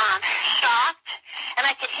really shocked, and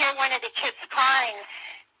I could hear one of the kids crying,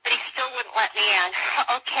 but he still wouldn't let me in.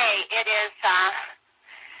 Okay, it is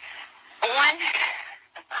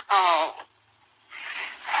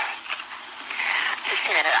just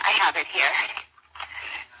a minute, I have it here.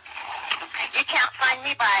 You can't find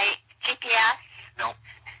me by GPS? No.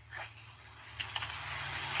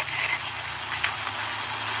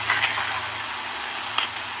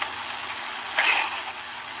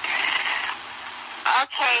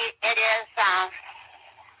 Okay, it is,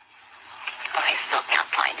 I still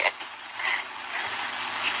can't find it.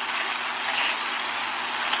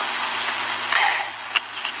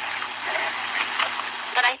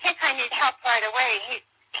 But I think I need help right away.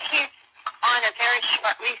 He's on a very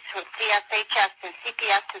short lease with CSHS, and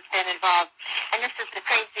CPS has been involved. And this is the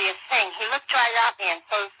craziest thing. He looked right at me and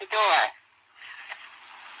closed the door.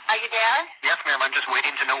 Are you there? Yes, ma'am. I'm just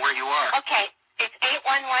waiting to know where you are. Okay. It's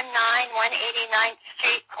 8119 189th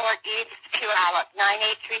Street, Court East, Puyallup,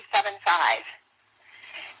 98375.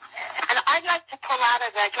 And I'd like to pull out of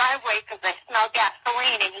the driveway because I smell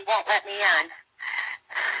gasoline and he won't let me in.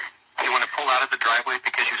 You want to pull out of the driveway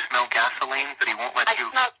because you smell gasoline, but he won't let you...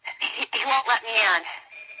 He won't let me in.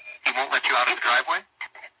 He won't let you out of the driveway?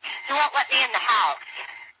 He won't let me in the house.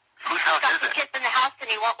 Whose house He's got is the it? kids in the house and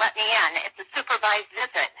he won't let me in. It's a supervised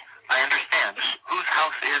visit. I understand. Whose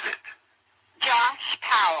house is it? Josh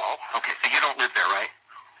Powell. Okay, so you don't live there, right?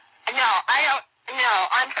 No, I don't. No,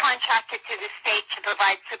 I'm contracted to the state to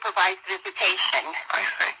provide supervised visitation. I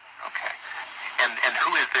see. Okay. And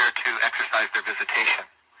who is there to exercise their visitation?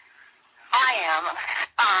 I am.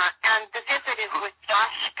 And the visit is with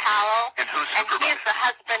Josh Powell. And who And he is the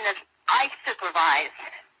husband that I supervise.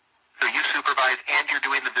 So you supervise and you're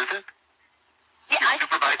doing the visit? Yeah, You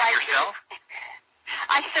supervise yourself?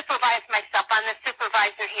 I supervise myself. I'm the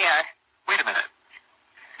supervisor here. Wait a minute.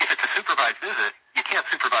 If it's a supervised visit, you can't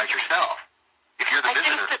supervise yourself. If you're the I do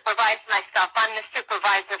visitor... supervise myself. I'm the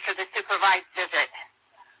supervisor for the supervised visit.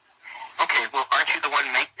 Okay, well, aren't you the one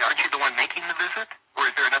making the visit? Or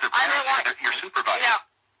is there another parent that you're supervising? No,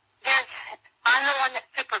 I'm the one that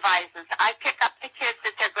supervises. I pick up the kids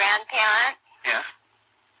at their grandparents. Yes.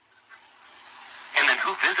 And then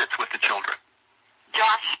who visits with the children?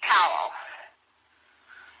 Josh Powell.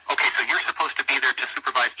 Okay, so you're supposed to be there to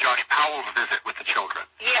supervise Josh Powell's visit with the children.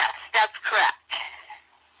 Yes, that's correct.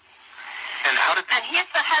 And how did... And he's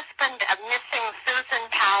the husband of missing Susan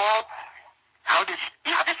Powell.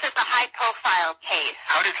 This is a high-profile case.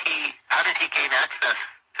 How did he gain access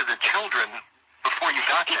to the children before you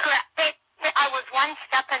got there? I was one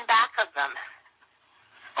step in back of them.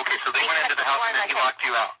 house and then he locked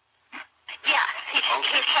you out? Yes, he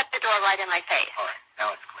shut the door right in my face. All right,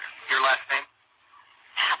 now it's clear. Your last name?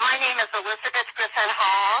 My name is Elizabeth Griffin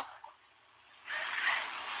Hall.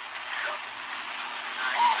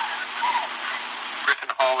 Griffin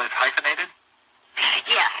Hall is hyphenated?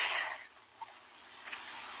 Yes.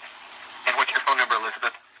 And what's your phone number,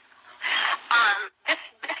 Elizabeth? This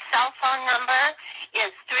cell phone number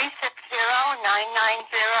is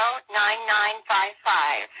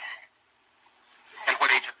 360-990-9955. And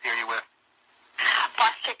what agency are you with?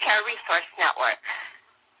 Foster Care Resource Network.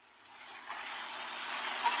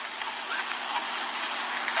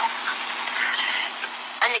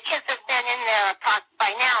 And the kids have been in there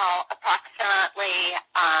by now approximately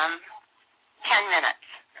 10 minutes.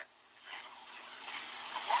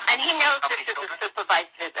 And he knows this is a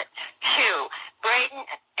supervised visit. 2. Braden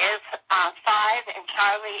is 5 and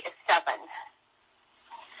Charlie is 7.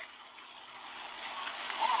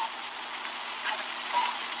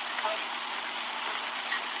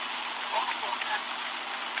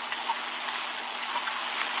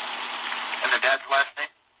 And the dad's last name?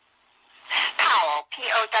 Powell,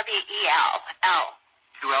 P-O-W-E-L.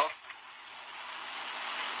 Two L's?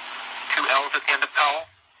 Two L's at the end of Powell?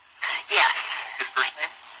 Yes. His first name?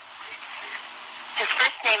 His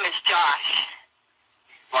first name is Josh.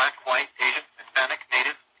 Black, white, Asian, Hispanic,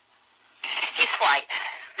 native? He's white.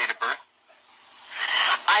 Date of birth?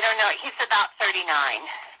 I don't know. He's about 39.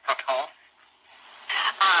 How tall?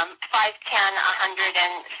 5'10",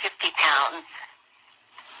 150 pounds.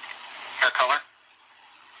 Hair color?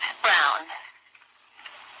 Brown.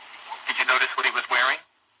 Did you notice what he was wearing?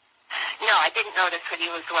 No, I didn't notice what he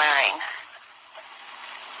was wearing.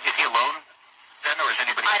 Is he alone then, or is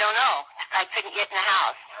anybody? I don't know. I couldn't get in the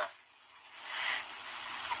house.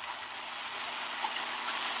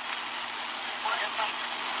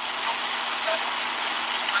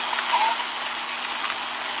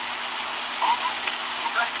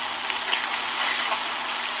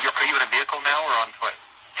 Are you in a vehicle now or on foot?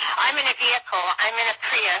 I'm in a vehicle. I'm in a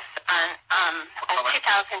Prius, a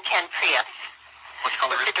 2010 Prius. What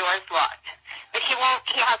color with is the doors locked. But he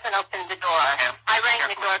hasn't opened the door. I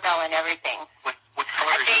rang the doorbell and everything. What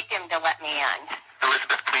color I begged him to let me in.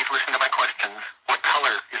 Elizabeth, please listen to my questions. What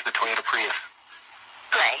color is the Toyota Prius?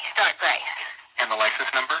 Gray, dark gray. And the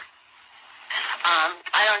license number?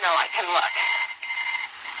 I don't know. I can look.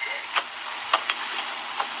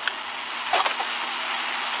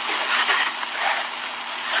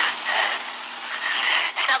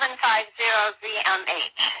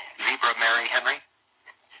 ZMH. Zebra Mary Henry?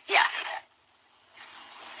 Yes.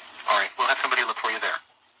 All right, we'll have somebody look for you there.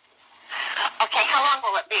 Okay, how long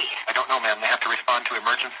will it be? I don't know, ma'am. They have to respond to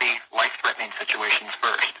emergency, life-threatening situations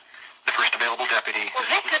first. The first available deputy. Well,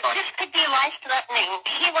 this could be life-threatening.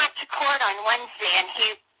 He went to court on Wednesday, and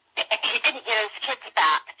he didn't get his kids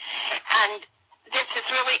back. And this is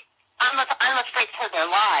really, I'm afraid for their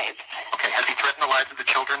lives. Okay, has he threatened the lives of the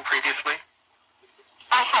children previously?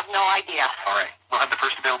 I have no idea. All right, we'll have the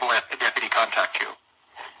first available deputy contact you.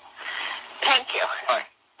 Thank you. Bye.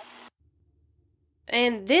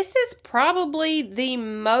 And this is probably the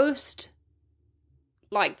most,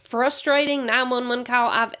 frustrating 911 call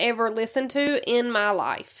I've ever listened to in my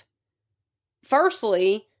life.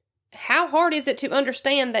 Firstly, how hard is it to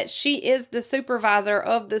understand that she is the supervisor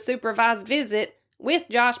of the supervised visit with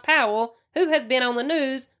Josh Powell, who has been on the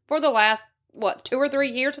news for the last, 2 or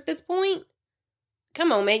 3 years at this point?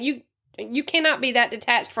 Come on, man. You cannot be that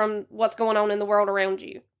detached from what's going on in the world around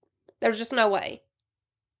you. There's just no way.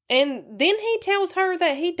 And then he tells her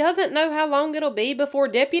that he doesn't know how long it'll be before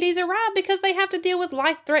deputies arrive because they have to deal with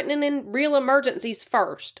life-threatening and real emergencies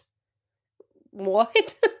first.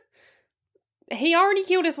 What? He already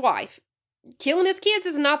killed his wife. Killing his kids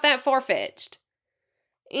is not that far-fetched.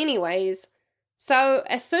 Anyways, so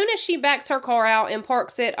as soon as she backs her car out and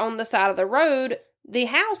parks it on the side of the road, the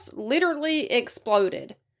house literally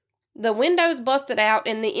exploded. The windows busted out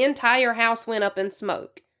and the entire house went up in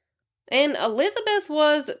smoke. And Elizabeth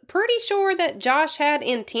was pretty sure that Josh had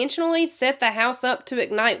intentionally set the house up to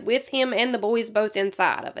ignite with him and the boys both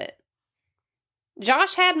inside of it.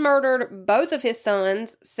 Josh had murdered both of his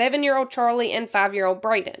sons, 7-year-old Charlie and 5-year-old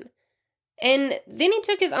Braden. And then he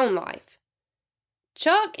took his own life.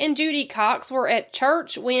 Chuck and Judy Cox were at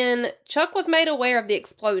church when Chuck was made aware of the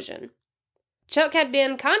explosion. Chuck had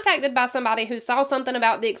been contacted by somebody who saw something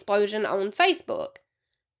about the explosion on Facebook.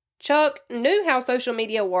 Chuck knew how social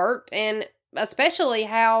media worked, and especially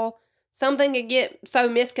how something could get so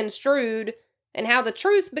misconstrued, and how the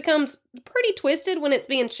truth becomes pretty twisted when it's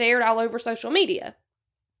being shared all over social media.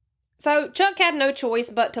 So Chuck had no choice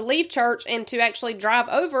but to leave church and to actually drive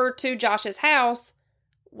over to Josh's house,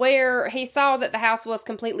 where he saw that the house was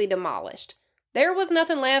completely demolished. There was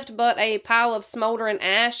nothing left but a pile of smoldering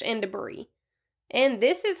ash and debris. And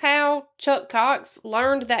this is how Chuck Cox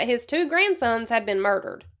learned that his 2 grandsons had been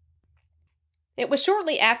murdered. It was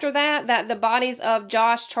shortly after that the bodies of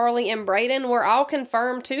Josh, Charlie, and Braden were all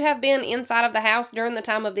confirmed to have been inside of the house during the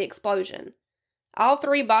time of the explosion. All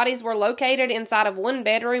 3 bodies were located inside of one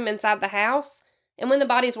bedroom inside the house, and when the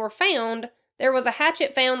bodies were found, there was a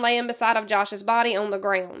hatchet found laying beside of Josh's body on the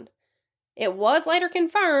ground. It was later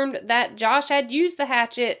confirmed that Josh had used the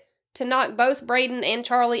hatchet to knock both Braden and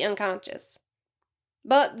Charlie unconscious.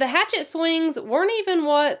 But the hatchet swings weren't even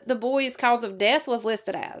what the boys' cause of death was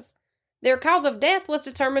listed as. Their cause of death was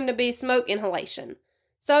determined to be smoke inhalation.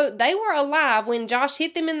 So they were alive when Josh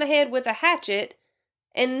hit them in the head with a hatchet,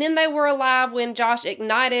 and then they were alive when Josh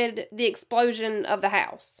ignited the explosion of the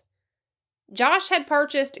house. Josh had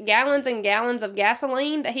purchased gallons and gallons of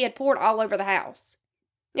gasoline that he had poured all over the house.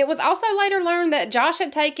 It was also later learned that Josh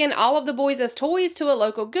had taken all of the boys' toys to a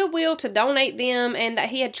local Goodwill to donate them, and that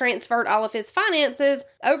he had transferred all of his finances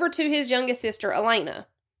over to his youngest sister, Elena.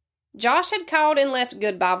 Josh had called and left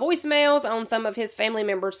goodbye voicemails on some of his family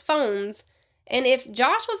members' phones, and if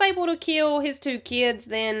Josh was able to kill his 2 kids,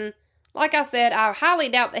 then, like I said, I highly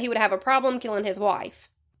doubt that he would have a problem killing his wife.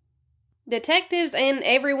 Detectives and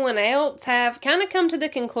everyone else have kind of come to the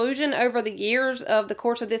conclusion over the years of the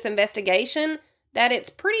course of this investigation that it's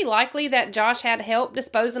pretty likely that Josh had help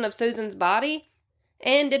disposing of Susan's body,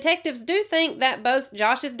 and detectives do think that both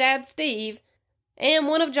Josh's dad, Steve, and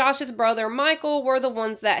one of Josh's brother, Michael, were the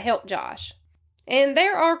ones that helped Josh. And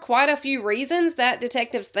there are quite a few reasons that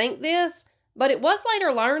detectives think this, but it was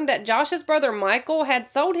later learned that Josh's brother, Michael, had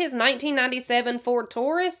sold his 1997 Ford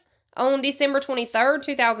Taurus on December 23,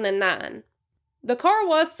 2009. The car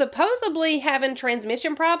was supposedly having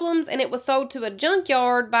transmission problems, and it was sold to a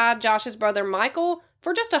junkyard by Josh's brother Michael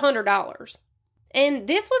for just $100. And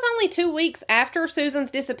this was only 2 weeks after Susan's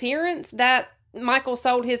disappearance that Michael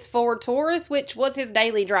sold his Ford Taurus, which was his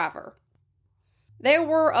daily driver. There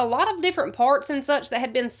were a lot of different parts and such that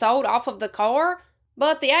had been sold off of the car,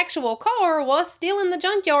 but the actual car was still in the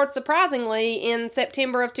junkyard, surprisingly, in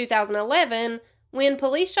September of 2011, when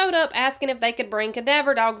police showed up asking if they could bring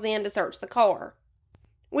cadaver dogs in to search the car.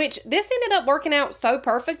 Which, this ended up working out so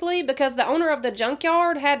perfectly because the owner of the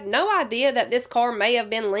junkyard had no idea that this car may have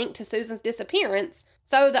been linked to Susan's disappearance,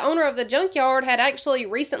 so the owner of the junkyard had actually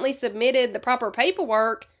recently submitted the proper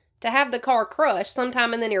paperwork to have the car crushed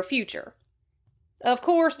sometime in the near future. Of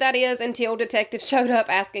course, that is until detectives showed up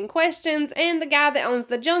asking questions, and the guy that owns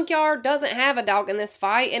the junkyard doesn't have a dog in this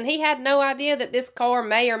fight, and he had no idea that this car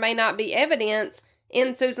may or may not be evidence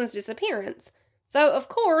in Susan's disappearance. So, of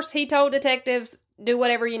course, he told detectives, do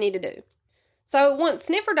whatever you need to do. So, once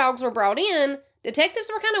sniffer dogs were brought in,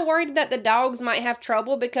 detectives were kind of worried that the dogs might have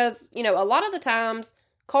trouble because, a lot of the times,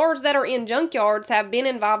 cars that are in junkyards have been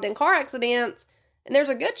involved in car accidents, and there's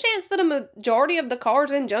a good chance that a majority of the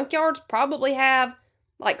cars in junkyards probably have,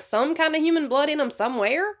 some kind of human blood in them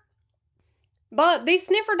somewhere. But these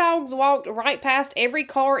sniffer dogs walked right past every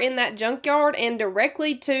car in that junkyard and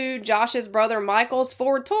directly to Josh's brother Michael's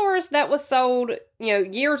Ford Taurus that was sold,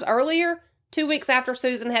 years earlier, 2 weeks after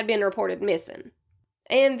Susan had been reported missing.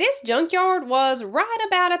 And this junkyard was right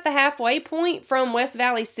about at the halfway point from West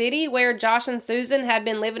Valley City, where Josh and Susan had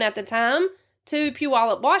been living at the time, to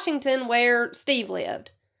Puyallup, Washington, where Steve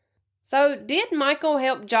lived. So, did Michael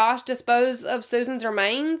help Josh dispose of Susan's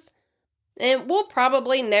remains? And we'll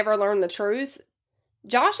probably never learn the truth.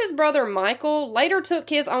 Josh's brother Michael later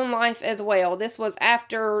took his own life as well. This was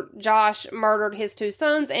after Josh murdered his 2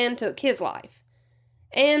 sons and took his life.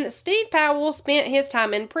 And Steve Powell spent his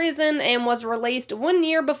time in prison and was released 1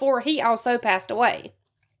 year before he also passed away.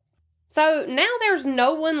 So now there's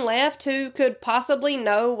no one left who could possibly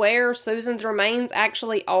know where Susan's remains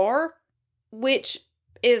actually are, which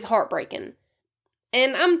is heartbreaking.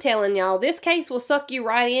 And I'm telling y'all, this case will suck you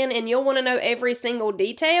right in and you'll want to know every single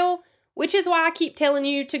detail, which is why I keep telling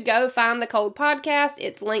you to go find the Cold Podcast.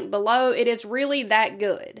 It's linked below. It is really that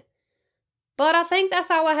good. But I think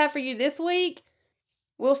that's all I have for you this week.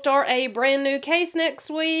 We'll start a brand new case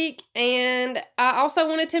next week, and I also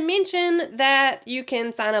wanted to mention that you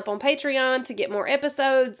can sign up on Patreon to get more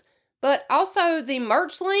episodes, but also the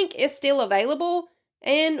merch link is still available,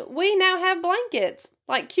 and we now have blankets,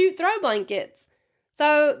 cute throw blankets.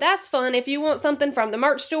 So that's fun. If you want something from the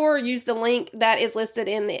merch store, use the link that is listed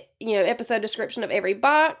in the episode description of every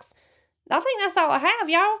box. I think that's all I have,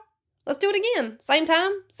 y'all. Let's do it again. Same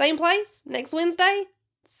time, same place, next Wednesday.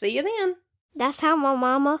 See you then. That's how my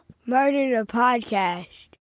mama murdered a podcast.